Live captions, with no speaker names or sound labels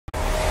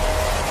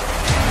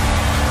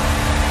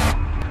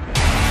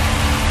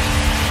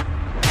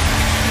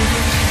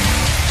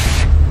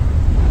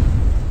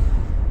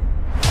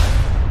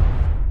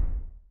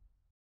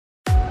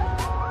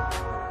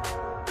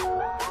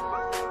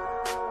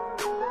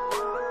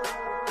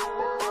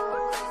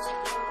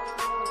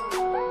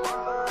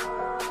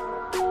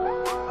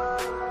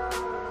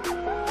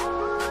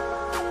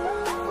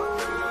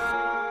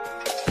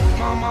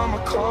my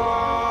mama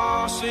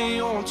call, see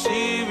you on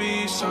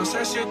TV.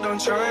 Sunset shit done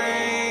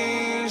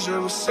changed.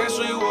 Ever since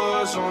we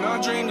was on,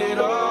 I dreamed it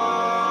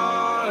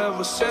all.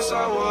 Ever since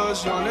I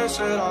was young, they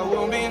said I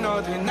won't be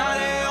nothing. Now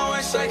they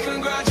always say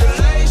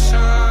congratulations.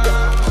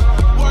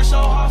 Worked so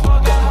hard,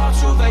 forgot how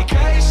to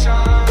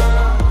vacation.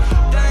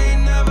 They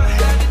ain't never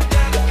had the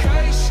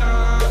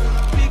dedication.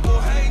 People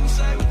hate and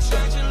say we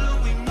changing,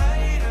 look, we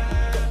made it.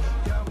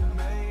 Yeah, we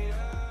made it.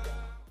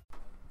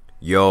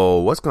 Yo,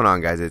 what's going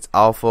on, guys? It's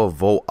Alpha,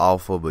 Volt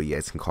Alpha, but you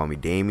guys can call me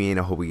Damien.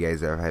 I hope you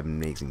guys are having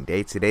an amazing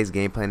day. Today's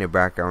gameplay in the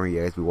background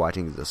you guys be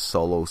watching is a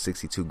solo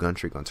 62 gun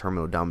streak on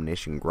Terminal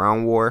Domination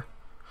Ground War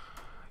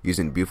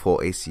using beautiful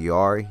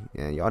ACR.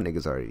 And y'all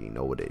niggas already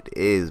know what it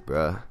is,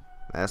 bruh.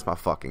 That's my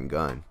fucking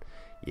gun.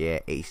 Yeah,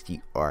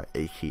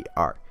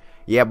 ACR.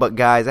 Yeah, but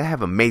guys, I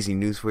have amazing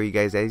news for you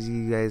guys. As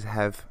you guys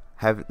have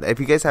if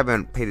you guys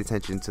haven't paid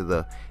attention to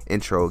the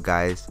intro,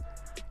 guys,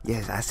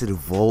 yes, I said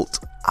Volt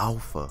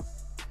Alpha.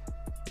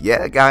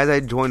 Yeah, guys, I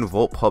joined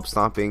Volt Pub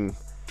Stomping,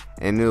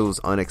 and it was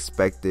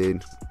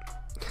unexpected.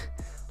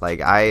 Like,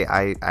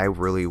 I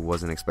really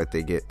wasn't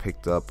expecting to get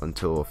picked up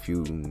until a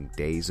few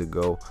days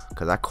ago,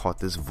 because I caught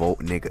this Volt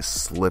nigga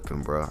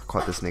slipping, bro. I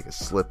caught this nigga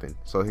slipping.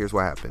 So here's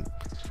what happened.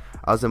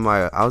 I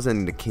was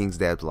in the King's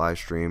Dad's live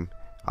stream.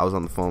 I was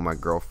on the phone with my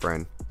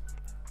girlfriend.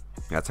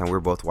 That time we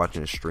were both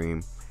watching a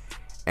stream,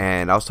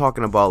 and I was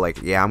talking about,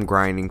 like, yeah, I'm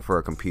grinding for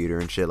a computer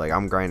and shit. Like,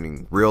 I'm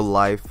grinding real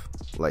life,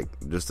 like,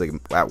 just like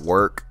at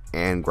work,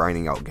 and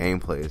grinding out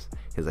gameplays.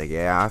 He's like,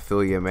 yeah, I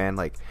feel you, man.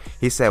 Like,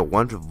 he said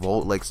once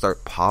Volt like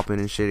start popping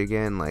and shit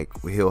again, like,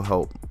 he'll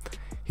help.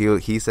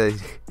 He said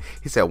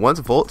once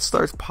Volt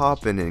starts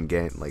popping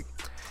again, like,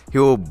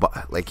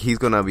 he's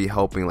gonna be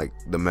helping like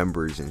the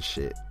members and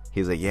shit.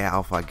 He's like, yeah,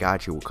 Alpha, I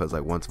got you, because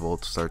like once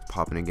Volt starts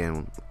popping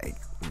again, hey,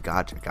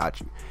 got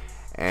you.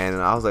 And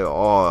I was like,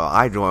 oh,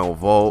 I joined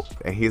Volt,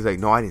 and he's like,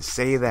 no, I didn't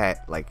say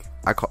that. Like,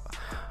 I call.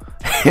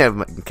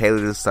 And Kayla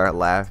just started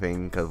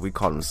laughing because we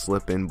called him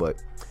slipping. But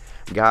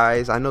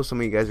guys, I know some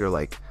of you guys are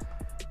like,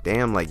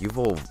 damn, like you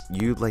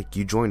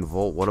joined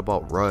Volt, what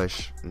about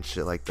Rush and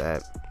shit like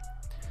that?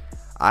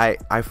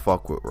 I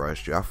fuck with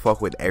Rush, dude. I fuck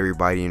with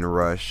everybody in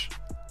Rush.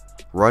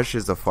 Rush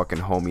is the fucking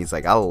homies.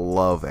 Like, I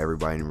love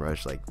everybody in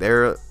Rush. Like,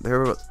 they're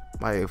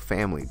my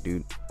family,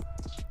 dude.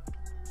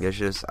 It's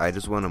just, I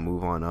just want to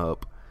move on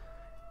up.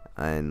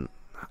 And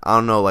I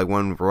don't know, like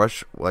when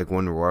Rush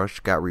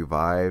got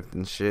revived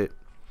and shit,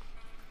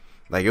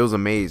 like, it was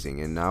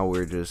amazing. And now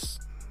we're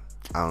just,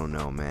 I don't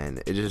know, man.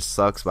 It just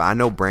sucks. But I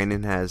know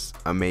Brandon has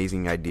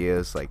amazing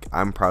ideas. Like,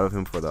 I'm proud of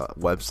him for the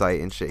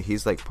website and shit.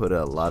 He's like put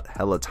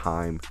hella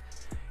time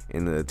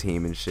into the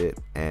team and shit.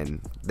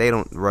 And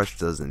Rush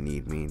doesn't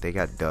need me. They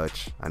got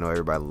Dutch. I know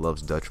everybody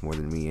loves Dutch more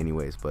than me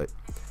anyways, but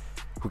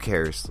who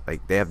cares?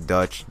 Like, they have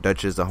Dutch.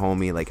 Dutch is a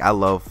homie. Like, I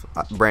love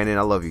Brandon.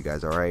 I love you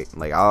guys, alright?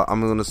 Like,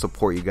 I'm gonna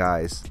support you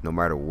guys no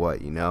matter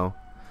what, you know?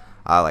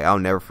 I'll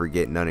never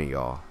forget none of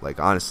y'all. Like,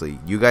 honestly,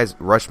 you guys,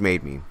 Rush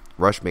made me,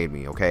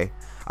 okay?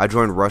 I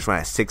joined Rush when I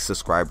had 6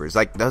 subscribers.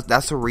 Like,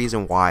 that's the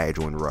reason why I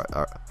joined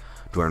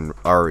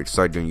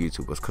started doing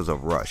YouTube, was because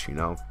of Rush, you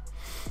know?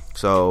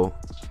 So,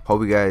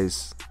 hope you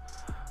guys,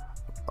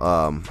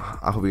 I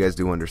hope you guys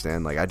do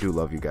understand. Like, I do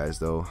love you guys,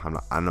 though.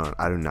 I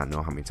do not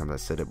know how many times I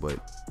said it, but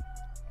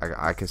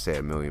I can say it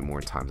a million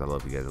more times. I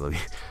love you guys, I love you.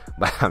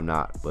 But I'm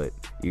not. But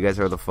you guys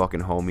are the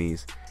fucking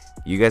homies.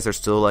 You guys are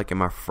still like in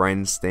my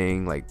friends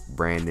thing, like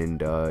Brandon,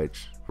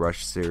 Dutch,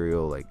 Rush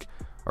Serial, like,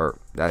 or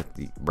that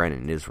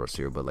Brandon is Rush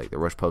Serial, but like the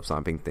Rush Pub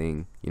Stomping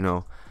thing, you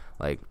know,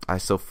 like, I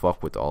still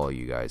fuck with all of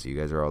you guys. You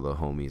guys are all the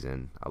homies,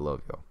 and I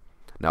love y'all.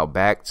 Now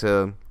back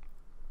to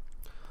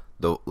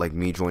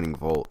me joining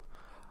Volt.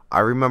 I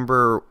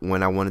remember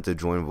when I wanted to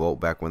join Volt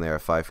back when they were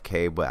at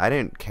 5K, but I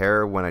didn't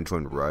care when I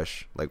joined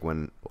Rush. Like,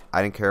 when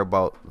I didn't care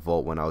about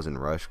Volt when I was in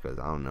Rush, because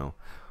I don't know.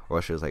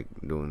 Rush is like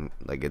doing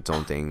like its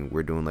own thing.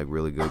 We're doing like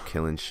really good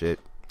killing shit,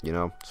 you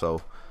know.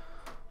 So,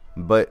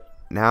 but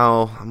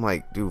now I'm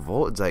like, dude,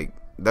 Volt's like,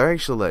 they're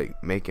actually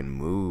like making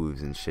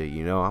moves and shit,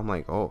 you know. I'm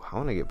like, oh, I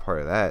want to get part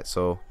of that.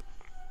 So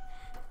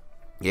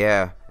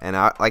yeah, and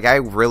I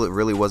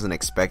really wasn't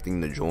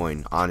expecting to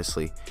join,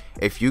 honestly.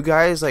 If you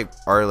guys like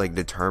are like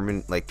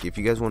determined, like if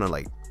you guys want to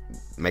like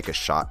make a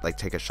shot, like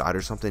take a shot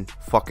or something,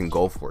 fucking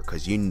go for it,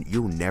 because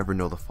you'll never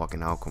know the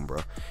fucking outcome,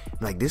 bro.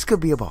 Like, this could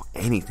be about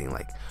anything,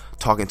 like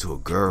talking to a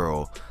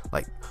girl,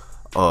 like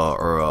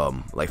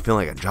or like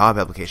filling like a job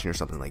application or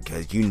something, like,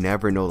 cause you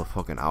never know the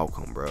fucking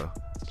outcome, bro.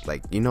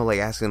 Like, you know, like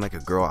asking like a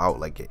girl out,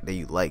 like, that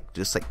you like,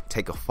 just like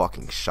take a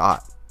fucking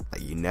shot.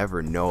 Like, you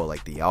never know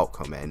like the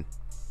outcome, man.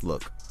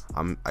 Look,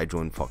 I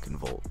joined fucking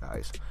Volt,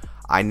 guys.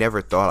 I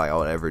never thought I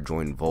would ever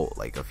join Volt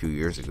like a few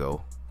years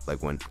ago. Like,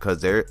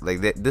 because they're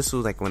like, this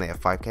was like when they had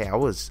 5K. I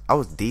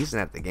was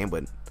decent at the game,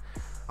 but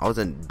I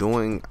wasn't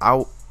doing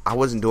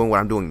what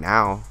I'm doing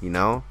now, you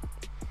know.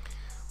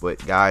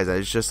 But guys,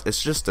 it's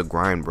just the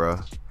grind, bro.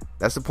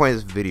 That's the point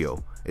of this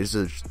video. It's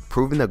just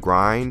proving the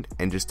grind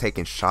and just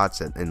taking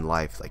shots in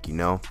life, like, you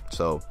know.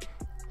 So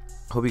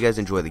hope you guys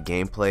enjoy the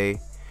gameplay.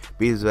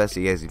 Be the best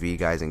you guys be,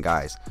 guys. And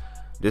guys,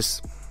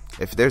 just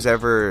if there's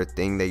ever a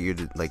thing that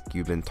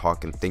you've been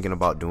thinking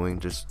about doing,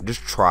 just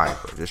try,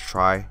 bro. Just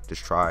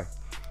try.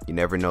 You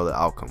never know the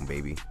outcome,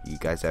 baby. You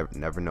guys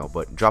never know.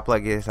 But drop a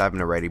like if you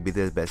haven't already. Be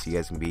the best you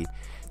guys can be.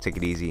 Take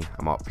it easy.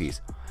 I'm out.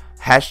 Peace.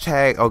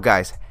 Hashtag. Oh,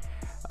 guys.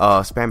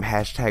 Spam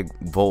hashtag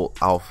Volt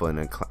Alpha in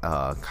the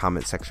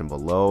comment section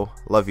below.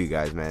 Love you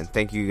guys, man.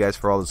 Thank you guys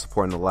for all the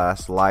support in the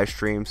last live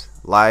streams.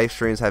 Live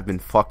streams have been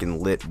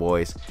fucking lit,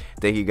 boys.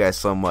 Thank you guys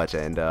so much.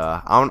 And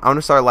I'm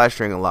gonna start live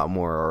streaming a lot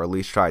more, or at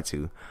least try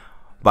to.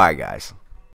 Bye, guys.